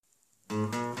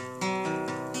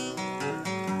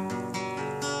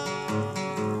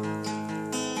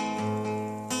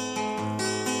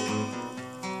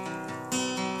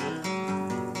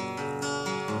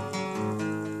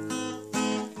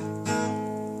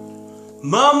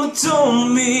Mama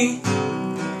told me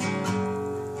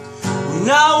when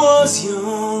I was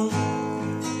young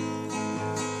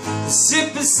to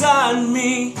sit beside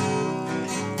me,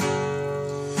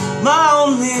 my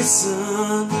only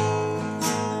son,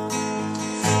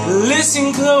 and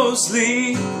listen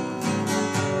closely to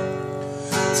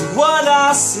what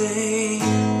I say.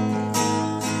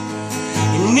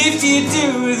 And if you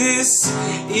do this,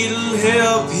 it'll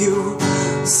help you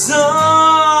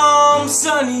some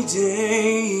sunny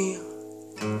day.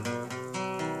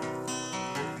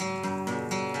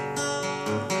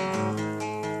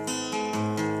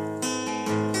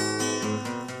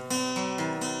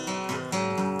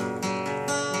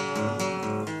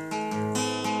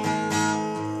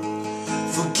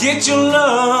 Forget your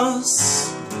lust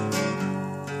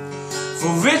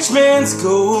for rich man's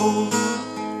gold.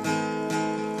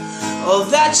 All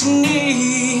that you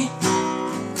need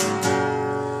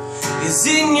is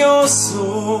in your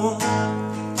soul.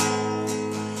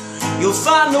 You'll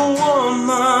find a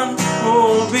woman,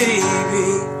 oh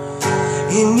baby,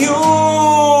 and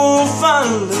you'll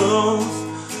find love.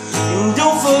 And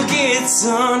don't forget,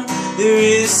 son, there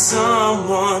is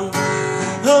someone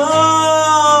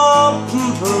up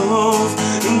above.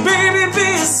 And baby,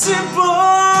 be a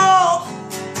simple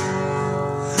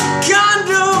kind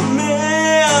of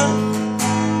man,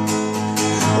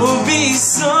 or be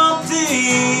something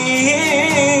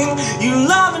you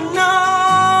love and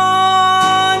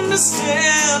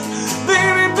understand.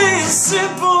 Baby, be a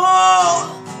simple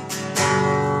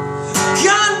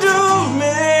kind of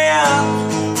man.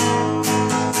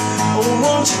 Oh,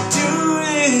 won't you do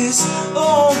this,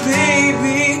 oh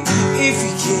baby, if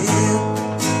you can.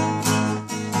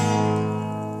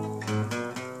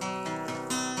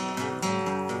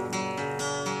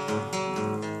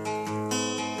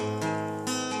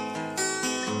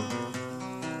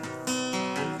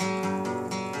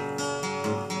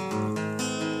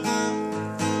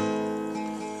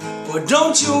 But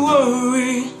don't you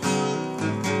worry,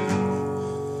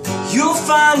 you'll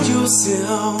find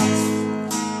yourself.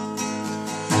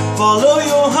 Follow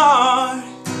your heart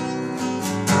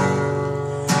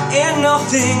and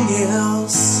nothing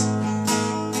else.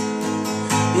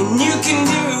 And you can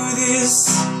do this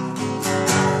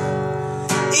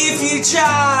if you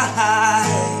try.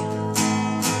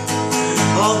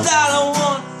 All that I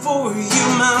want for you,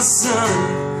 my son,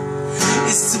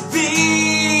 is to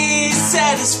be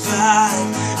satisfied.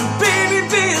 And baby,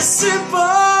 be a simple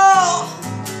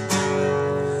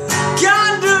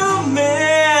kind of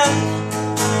man,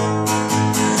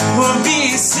 or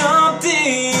be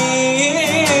something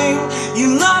you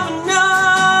love and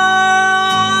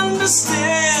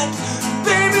understand.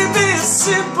 Baby, be a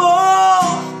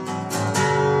simple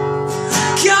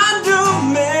kind of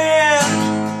man.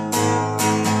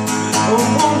 Oh,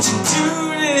 won't you do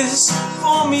this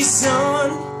for me, son,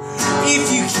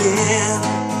 if you can.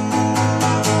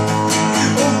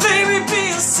 Oh baby, be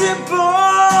a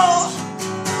simple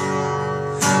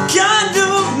kind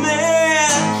of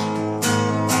man,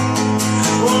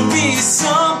 or be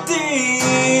something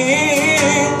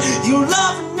you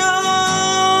love and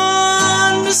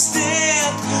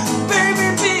understand. Baby,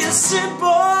 be a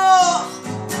simple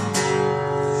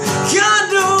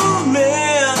kind of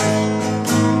man.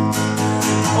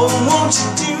 Oh, won't you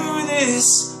do this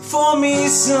for me,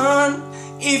 son,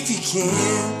 if you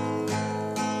can.